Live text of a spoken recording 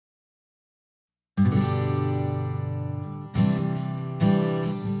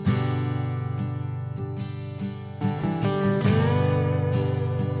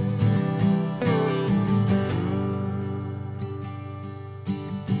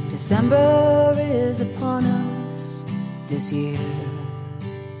December is upon us this year.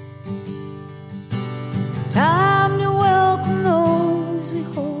 Time to welcome those we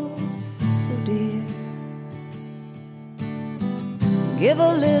hold so dear. Give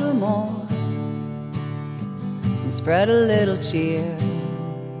a little more and spread a little cheer.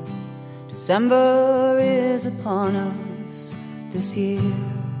 December is upon us this year.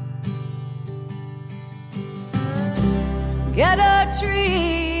 Get a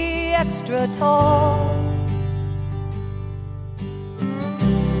tree extra tall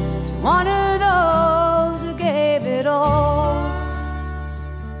to one of those who gave it all,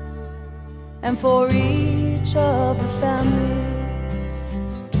 and for each of the families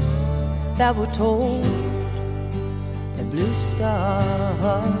that were told that blue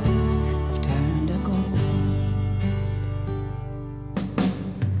stars have turned to gold.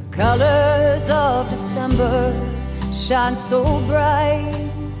 The colors of December shine so bright,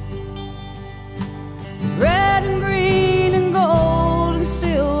 red and green and gold and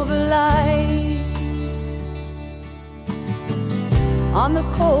silver light. On the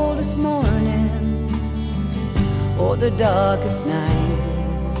coldest morning or the darkest night,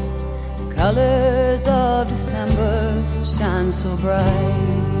 the colors of December shine so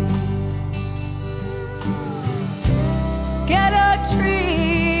bright. So get a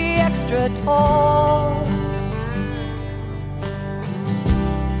tree extra tall,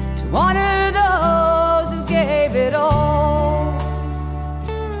 one of those who gave it all,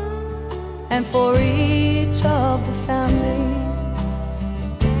 and for each of the families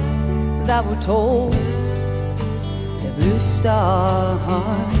that were told that blue stars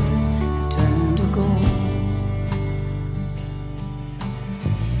have turned to gold.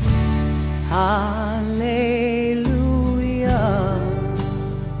 Hallelujah,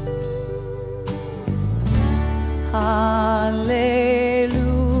 hallelujah.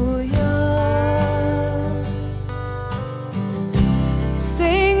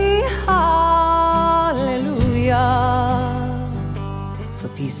 For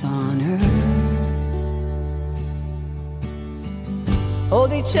peace on earth.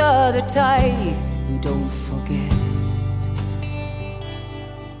 Hold each other tight and don't forget.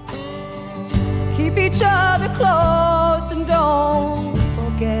 Keep each other close and don't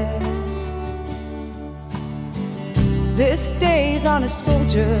forget. This day's on a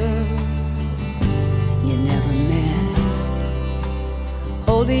soldier you never met.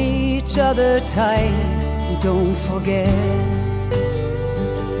 Hold each other tight, don't forget.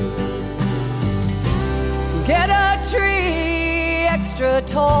 Get a tree extra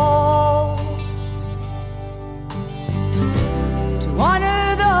tall to one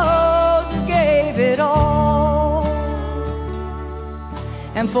of those who gave it all,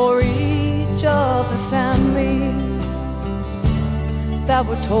 and for each of the families that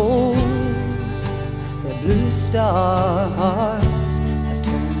were told that blue stars have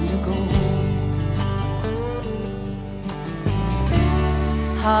turned to gold.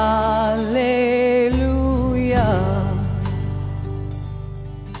 Hallelujah,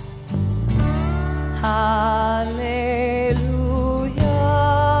 hallelujah,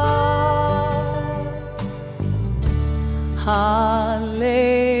 hallelujah,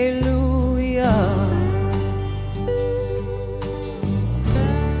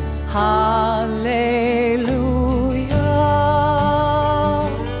 hallelujah.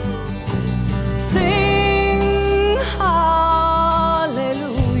 Sing hallelujah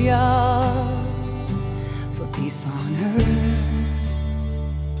for peace on earth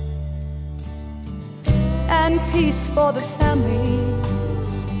and peace for the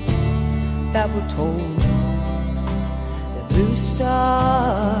families that were told that blue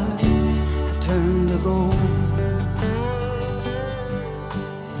stars have turned to gold.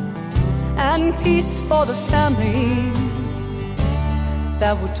 And peace for the families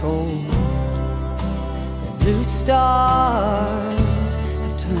that were told that blue stars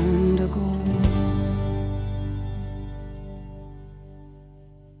have turned to gold.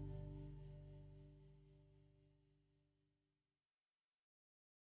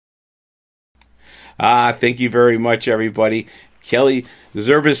 Thank you very much, everybody. Kelly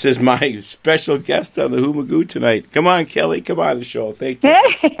Zirbes is my special guest on the Hoomagoo tonight. Come on, Kelly. Come on the show. Thank you.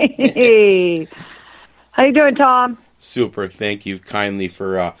 Hey! How you doing, Tom? Super. Thank you kindly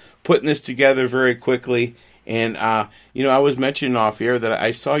for putting this together very quickly. And, I was mentioning off air that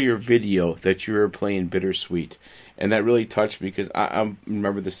I saw your video that you were playing Bittersweet. And that really touched me because I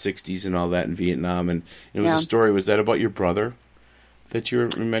remember the 60s and all that in Vietnam. And it was a story. Was that about your brother that you were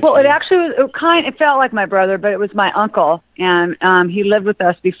mentioning? Well, it felt like my brother, but it was my uncle. And he lived with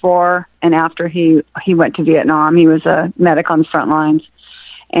us before and after he went to Vietnam. He was a medic on the front lines.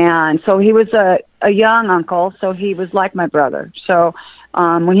 And so he was a young uncle, so he was like my brother. So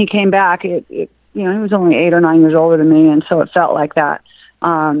when he came back, he was only 8 or 9 years older than me, and so it felt like that.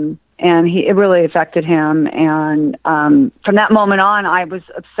 And it really affected him. And from that moment on, I was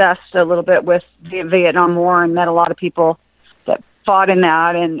obsessed a little bit with the Vietnam War and met a lot of people that fought in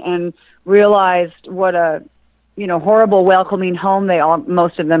that, and realized what a horrible welcoming home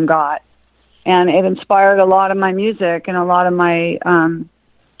most of them got. And it inspired a lot of my music and a lot of my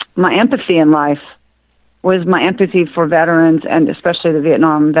my empathy in life was my empathy for veterans, and especially the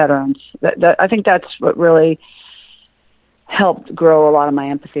Vietnam veterans. I think that's what really helped grow a lot of my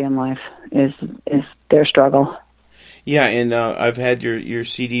empathy in life is their struggle. Yeah, and I've had your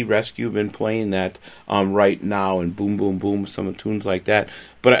CD Rescue been playing that right now, and Boom Boom Boom, some tunes like that.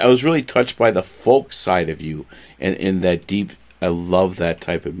 But I was really touched by the folk side of you and in that deep. I love that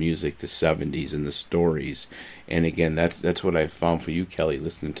type of music, the 70s and the stories. And again, that's what I found for you, Kelly,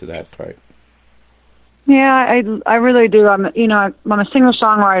 listening to that part. Yeah, I really do. I'm a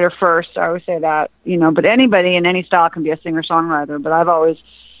singer-songwriter first. I always say that, but anybody in any style can be a singer-songwriter. But I've always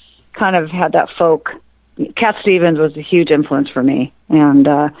kind of had that folk. Cat Stevens was a huge influence for me,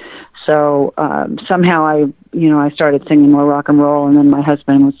 and so somehow I started singing more rock and roll. And then my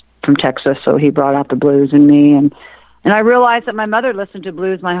husband was from Texas, so he brought out the blues in me, and I realized that my mother listened to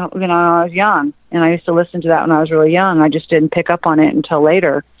blues when I was young, and I used to listen to that when I was really young. I just didn't pick up on it until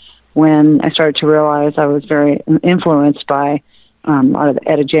later, when I started to realize I was very influenced by a lot of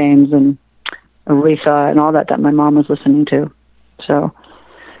Etta James and Aretha and all that my mom was listening to. So,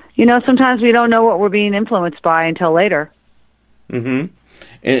 sometimes we don't know what we're being influenced by until later. Mm-hmm.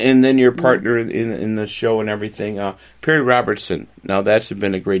 And then your partner in the show and everything, Perry Robertson. Now that's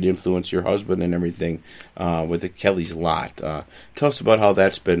been a great influence, your husband and everything, with the Kelly's Lot. Tell us about how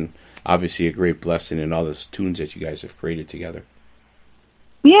that's been obviously a great blessing and all those tunes that you guys have created together.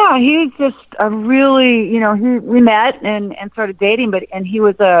 Yeah, he's just a really, we met and started dating, and he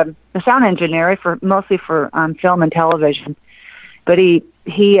was a sound engineer mostly for film and television. But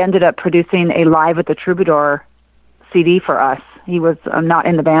he ended up producing a Live at the Troubadour CD for us. He was not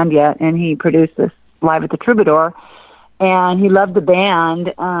in the band yet, and he produced this Live at the Troubadour, and he loved the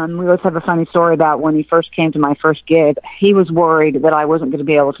band. We always have a funny story about when he first came to my first gig. He was worried that I wasn't going to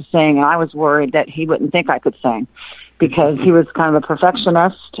be able to sing, and I was worried that he wouldn't think I could sing, because he was kind of a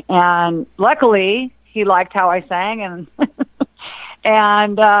perfectionist. And luckily, he liked how I sang, and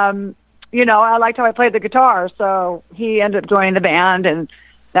and I liked how I played the guitar. So he ended up joining the band, and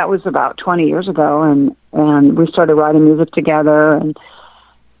that was about 20 years ago, and we started writing music together. And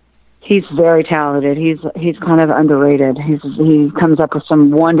he's very talented. He's kind of underrated. He comes up with some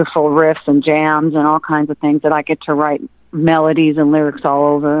wonderful riffs and jams and all kinds of things that I get to write melodies and lyrics all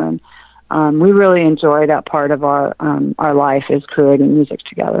over. And we really enjoy that part of our life, is creating music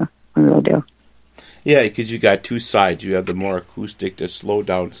together. We really do. Yeah, because you got two sides. You have the more acoustic, the slow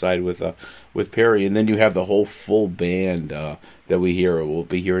down side with Perry, and then you have the whole full band that we'll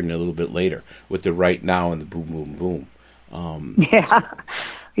be hearing a little bit later with the Right Now and the Boom Boom Boom.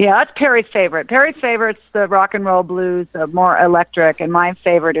 Yeah, that's Perry's favorite. Perry's favorite's the rock and roll blues, more electric, and my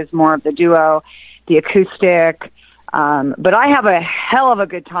favorite is more of the duo, the acoustic. But I have a hell of a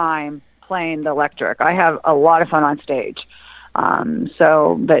good time playing the electric. I have a lot of fun on stage.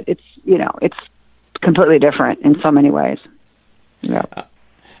 But it's completely different in so many ways. Yeah.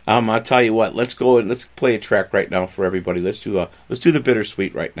 I'll tell you what. Let's go and let's play a track right now for everybody. Let's do the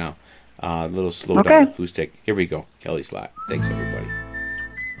Bittersweet right now. A little slow down acoustic. Here we go. Kelly's Lot. Thanks, everybody.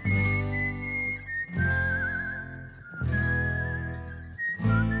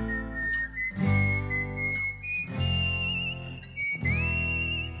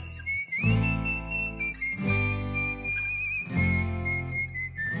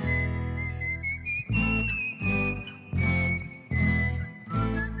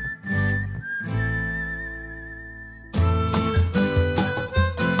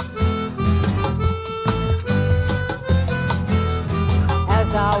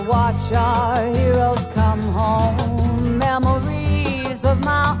 I watch our heroes come home, memories of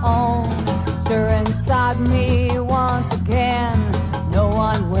my own stir inside me once again. No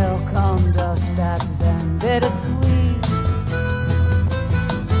one welcomed us back then. Bittersweet,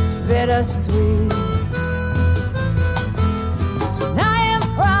 bittersweet. And I am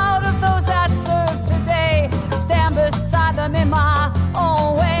proud of those that serve today. Stand beside them in my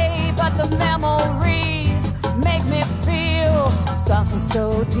own way, but the memories make me feel something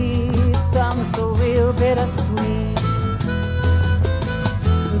so deep, something so real. Bittersweet,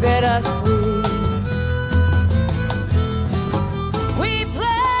 bittersweet. We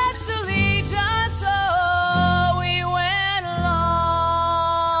pledged allegiance, so we went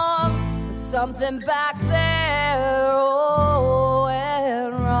along. something back there, oh,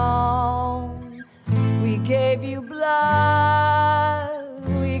 went wrong. We gave you blood,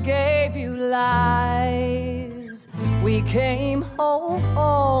 we gave you lives. We came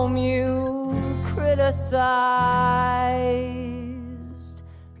home, you criticized.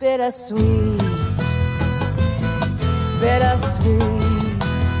 Bittersweet, bittersweet.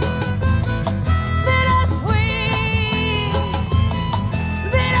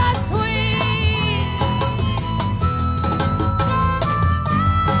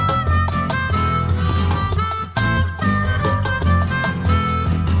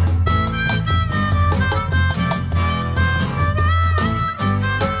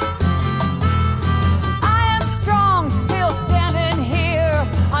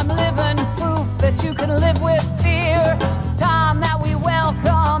 That you can live with fear. It's time that we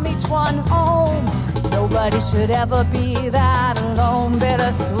welcome each one home. Nobody should ever be that alone.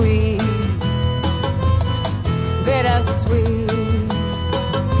 Bittersweet, bittersweet.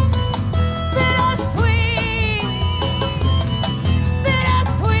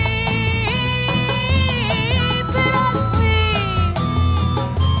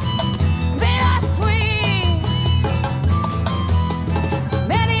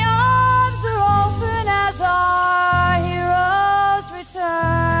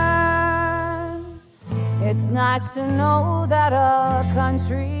 It's nice to know that a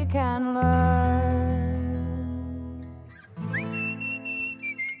country can learn.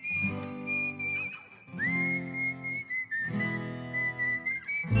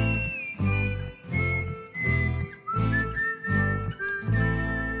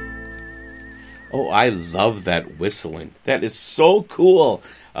 Oh, I love that whistling. That is so cool.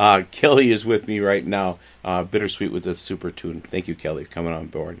 Kelly is with me right now. Bittersweet with a super tune. Thank you, Kelly, for coming on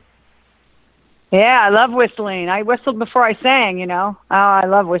board. Yeah, I love whistling. I whistled before I sang, you know. Oh, I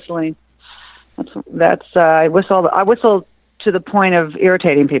love whistling. I whistle to the point of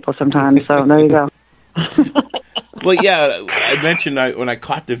irritating people sometimes, so there you go. Well, yeah, I mentioned when I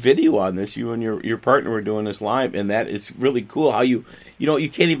caught the video on this, you and your partner were doing this live, and that is really cool how you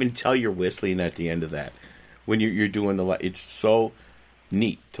can't even tell you're whistling at the end of that when you're doing it's so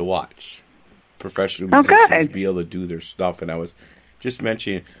neat to watch professional musicians be able to do their stuff. And I was just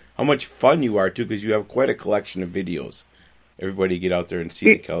mentioning how much fun you are, too, because you have quite a collection of videos. Everybody get out there and see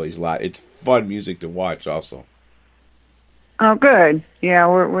the Kellys live. It's fun music to watch also. Oh, good. Yeah,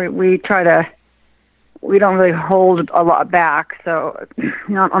 we try to... We don't really hold a lot back, so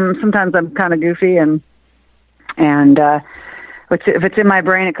sometimes I'm kind of goofy, and if it's in my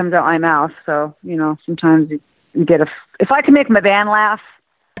brain, it comes out my mouth. So sometimes you get if I can make my band laugh,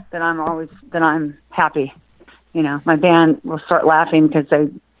 then I'm happy. My band will start laughing because they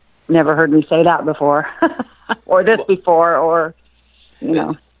never heard me say that before, or this before, or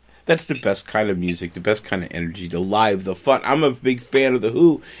That's the best kind of music, the best kind of energy, the live, the fun. I'm a big fan of The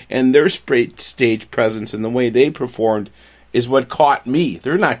Who, and their stage presence and the way they performed is what caught me.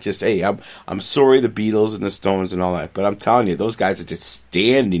 They're not just, hey, I'm sorry, the Beatles and the Stones and all that, but I'm telling you, those guys are just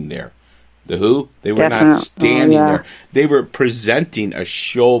standing there. The Who, they were not standing there. They were presenting a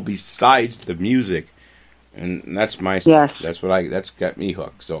show besides the music, and that's my stuff. Yes. That's got me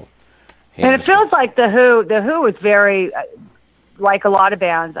hooked. So, and it feels like The Who is very... like a lot of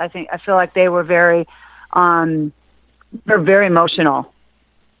bands, I feel like they were very, they're very emotional.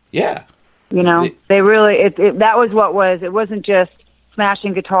 Yeah. They really, that was what was, it wasn't just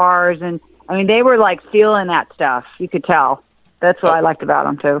smashing guitars, and, they were like feeling that stuff. You could tell. That's what I liked about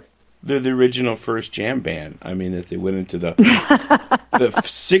them, too. They're the original first jam band. That they went into the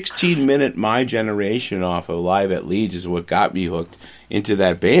 16-minute My Generation off of Live at Leeds is what got me hooked into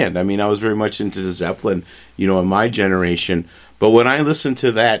that band. I was very much into the Zeppelin, in My Generation. But when I listened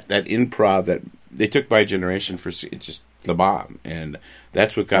to that improv that they took My Generation for, it's just the bomb. And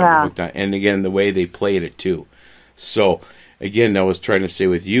that's what got me hooked on. And again, the way they played it too. So again, I was trying to say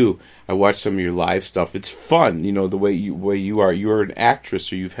with you, I watched some of your live stuff. It's fun, the way you are. You're an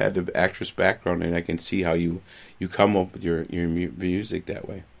actress, or you've had the actress background, and I can see how you come up with your music that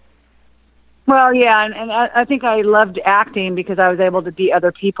way. Well, yeah, and I think I loved acting because I was able to be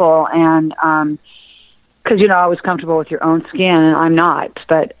other people, and because I was comfortable with your own skin, and I'm not.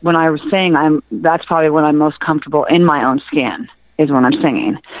 But when I was singing, that's probably when I'm most comfortable in my own skin is when I'm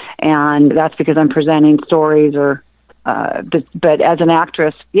singing, and that's because I'm presenting stories or. But as an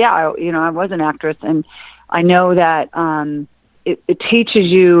actress, I was an actress, and I know that it teaches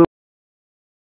you